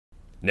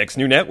Next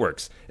New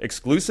Networks,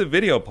 exclusive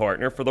video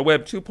partner for the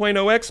Web 2.0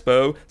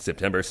 Expo,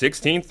 September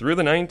 16th through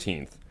the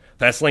 19th.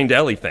 Fastlane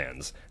Deli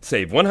fans,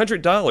 save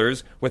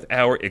 $100 with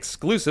our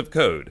exclusive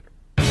code.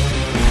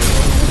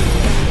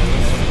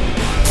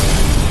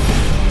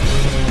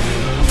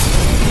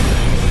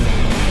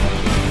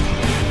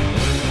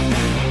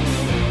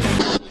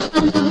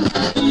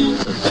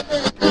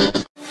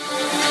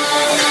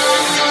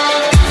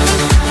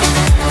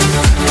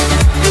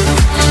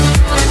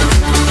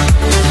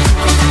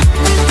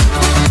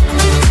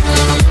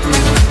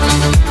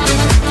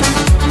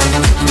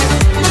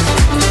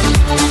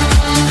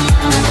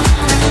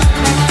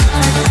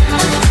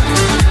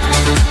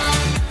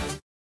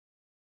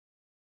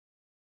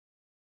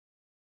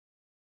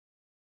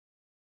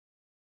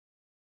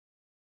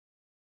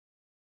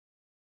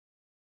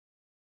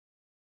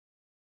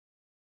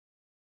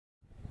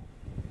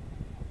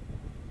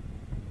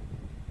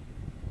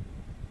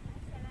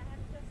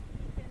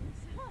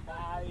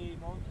 Dai,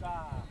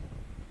 monta!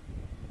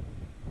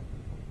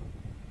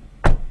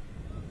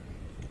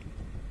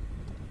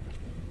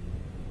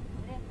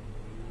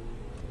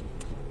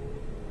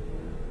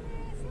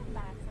 Si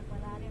abbassa qua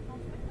l'aria, non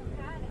puoi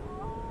toccare.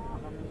 Oh!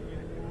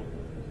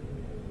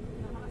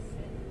 No,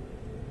 sì.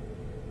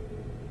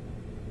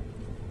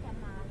 Che è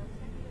male,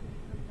 sai che io ho dei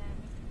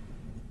problemi.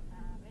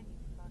 Ah, vedi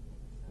che forte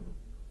che sono.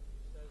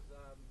 Says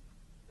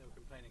they were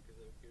complaining because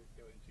they were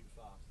going too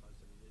fast. I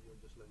said you're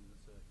just learning the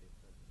circuit.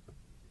 So.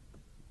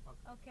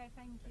 Ok,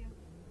 thank you.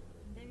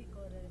 Non devi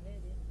correre,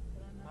 vedi? Te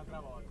l'hanno Un'altra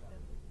appena volta.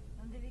 detto.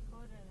 Non devi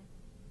correre.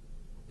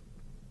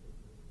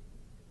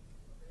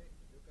 Okay,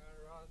 you can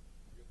run,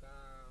 you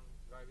can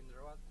drive in the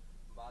road,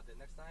 but the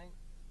next time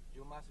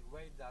you must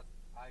wait that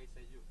I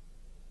say you.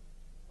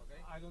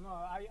 Okay? I don't know.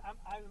 I'm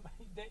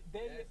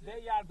Yes,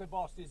 they are the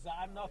bosses.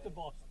 I'm not the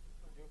boss.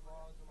 You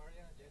phone to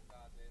Maria, yes,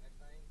 but the next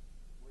time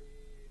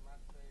we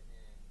must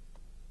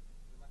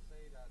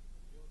say that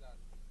you can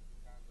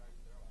drive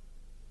in the road.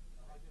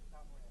 I just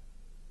come with it.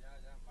 Yeah,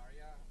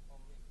 Maria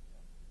on me.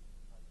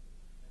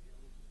 Maybe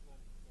a little slow.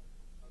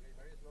 Okay,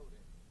 very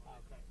slowly.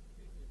 Okay.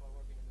 Keep on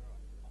working in the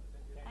road.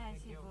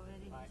 Sì,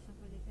 poverini, sono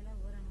quelli che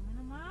lavorano.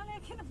 Meno male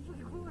che non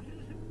puoi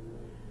correre.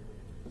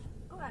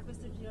 Com'è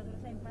questo giro? Te lo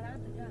sei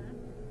imparato già?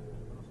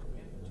 Non so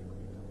bene, 5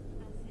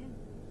 minuti. Ah sì?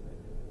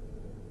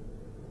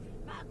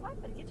 Ma qua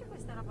perché c'è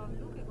questa roba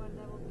blu che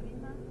guardavo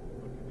prima?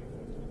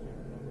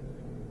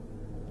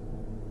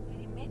 Per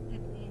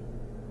rimetterti.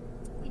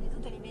 Quindi tu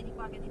te li vedi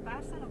qua che ti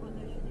passano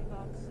quando esci dai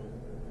box?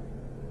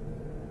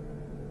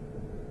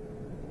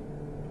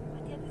 Ma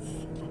ti ha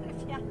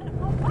detto di andare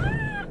piano?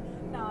 Ah!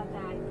 No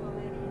dai,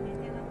 poverini,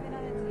 ti hanno appena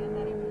detto di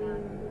andare piano.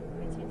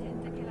 Qui c'è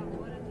gente che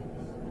lavora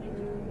tutti i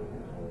giorni.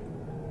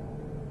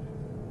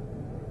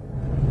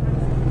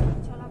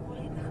 C'ho la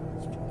boletta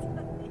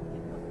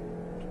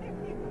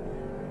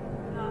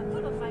no, tu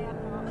lo fai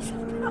apposta,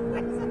 però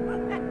questo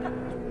non è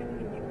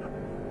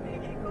nei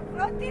miei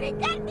confronti,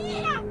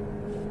 Riccardino!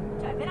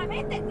 Cioè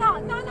veramente, no,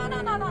 non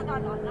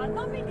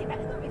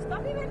mi sto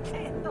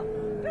divertendo,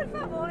 per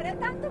favore, è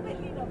tanto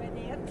bellino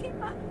vederti,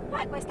 ma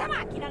poi questa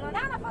macchina non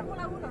è una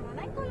Formula 1, non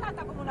è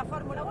incollata come una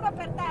Formula 1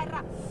 per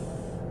terra.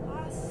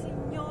 Oh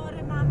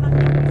signore, mamma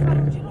mia, puoi fare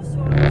un giro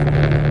solo,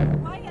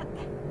 vai a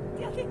te,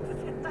 ti ha detto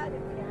di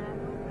andare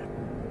piano,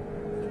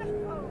 per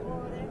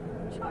favore,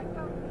 c'ho i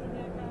bambini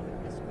a casa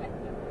che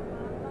aspettano,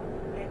 mamma,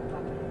 e il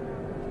papà.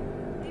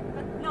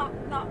 No,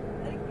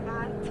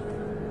 Riccardo.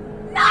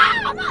 No,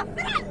 ma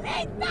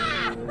fralletta!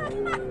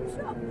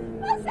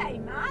 Ma sei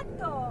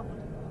matto?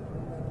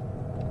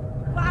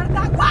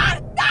 Guarda!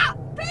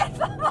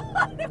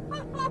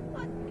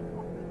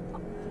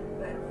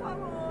 Per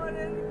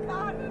favore,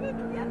 Riccardo,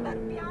 devi andare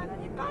piano,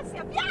 gli passi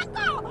a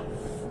fianco!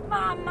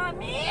 Mamma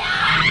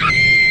mia!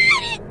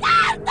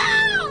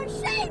 Riccardo!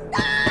 Scendo!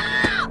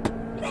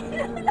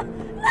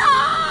 No,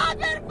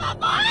 per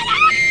favore!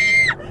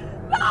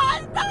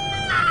 Basta!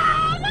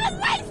 Ma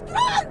sei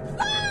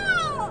stronzo!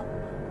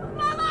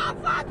 Ma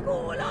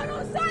vaffanculo,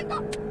 non salgo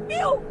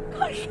più!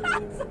 Col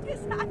cazzo che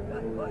salgo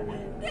ancora!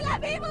 Te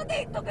l'avevo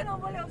detto che non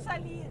volevo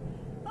salire!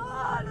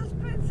 Oh, lo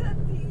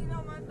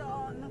spezzatino,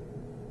 madonna!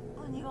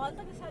 Ogni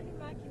volta che salgo in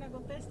macchina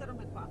con te sta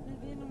roba qua, mi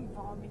viene un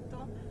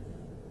vomito.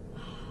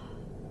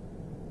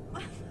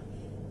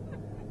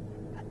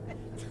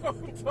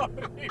 Tutto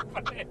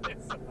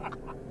ripreso.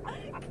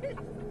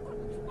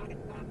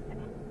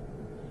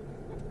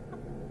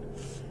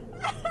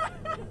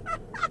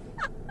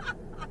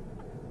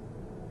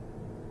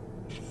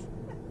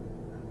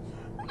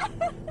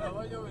 La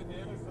voglio vedere.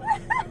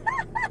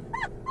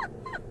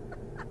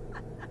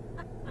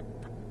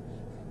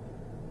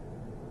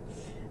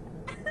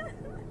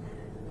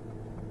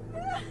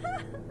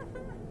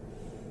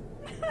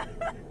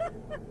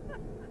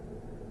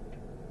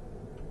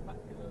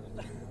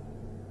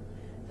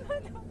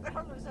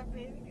 Però lo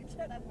sapevi che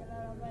c'era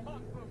quella roba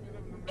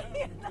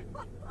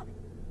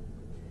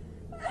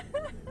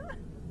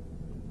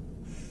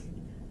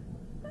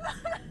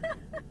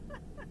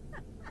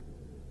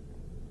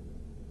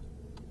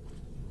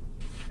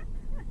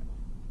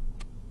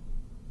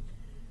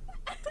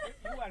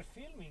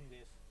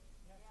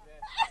Okay,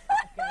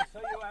 so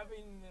you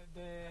having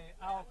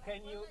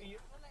can you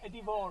a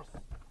divorce?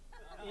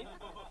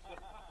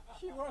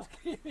 She was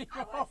screaming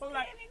I all was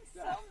like. screaming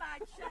so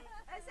much.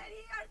 I said,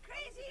 you are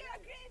crazy, you are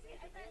crazy.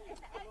 And at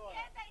the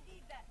end I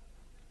did that.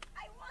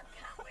 I won't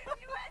come with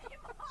you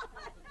anymore.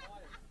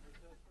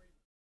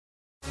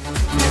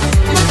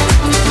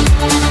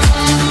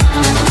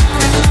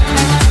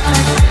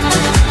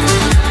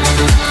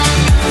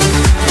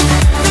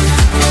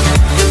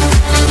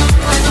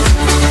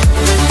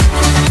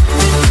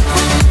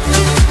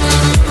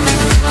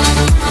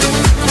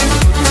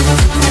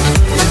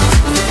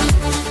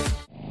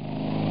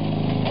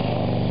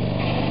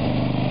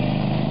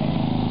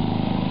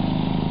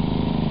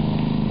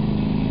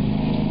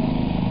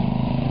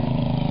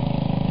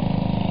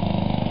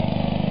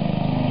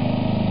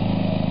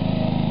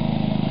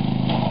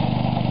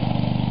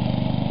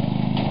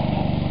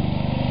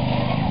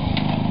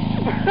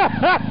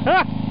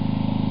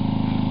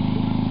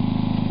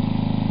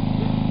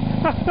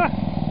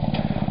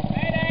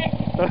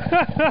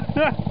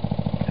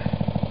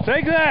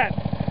 Take that!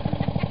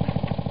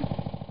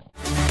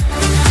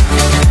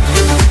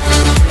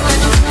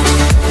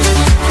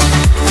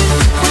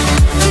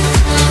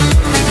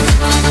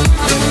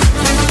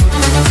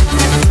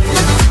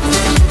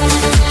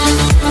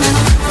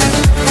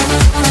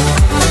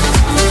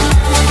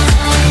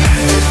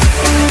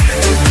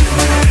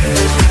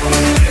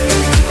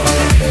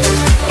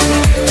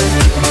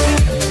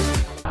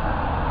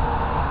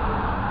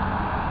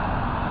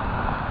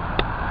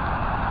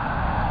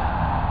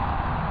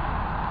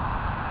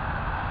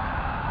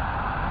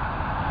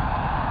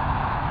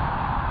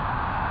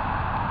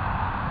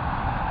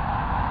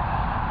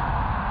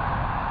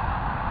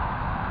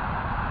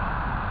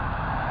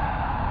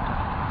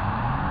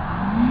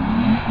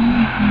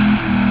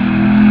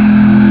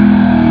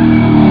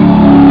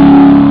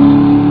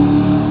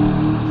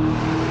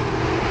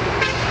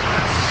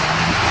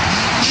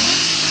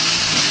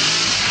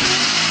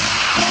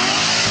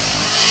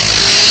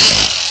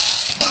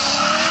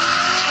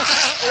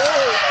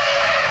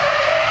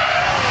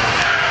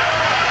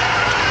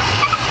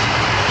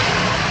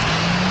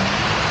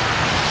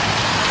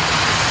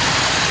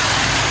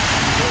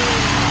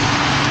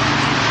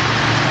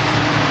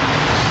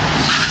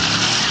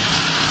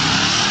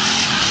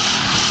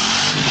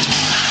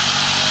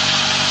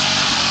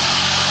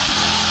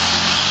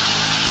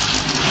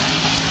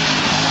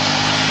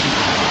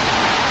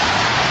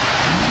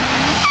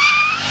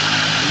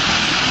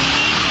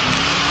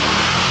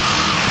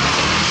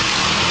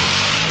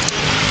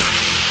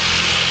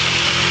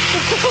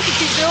 What is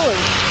he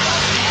doing?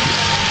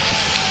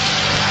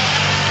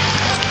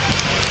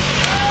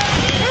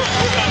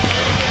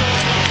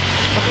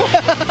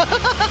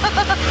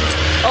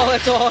 Oh,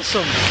 that's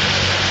awesome.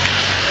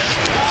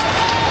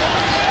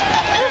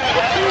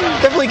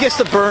 Definitely gets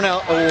the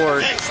burnout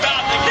award. Hey,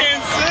 stop, I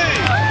can't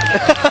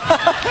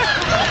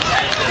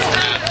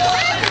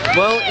see.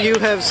 Well, you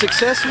have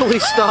successfully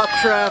stopped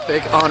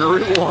traffic on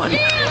Route 1.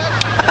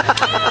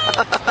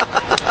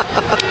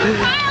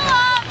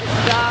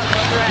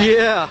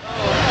 Yeah.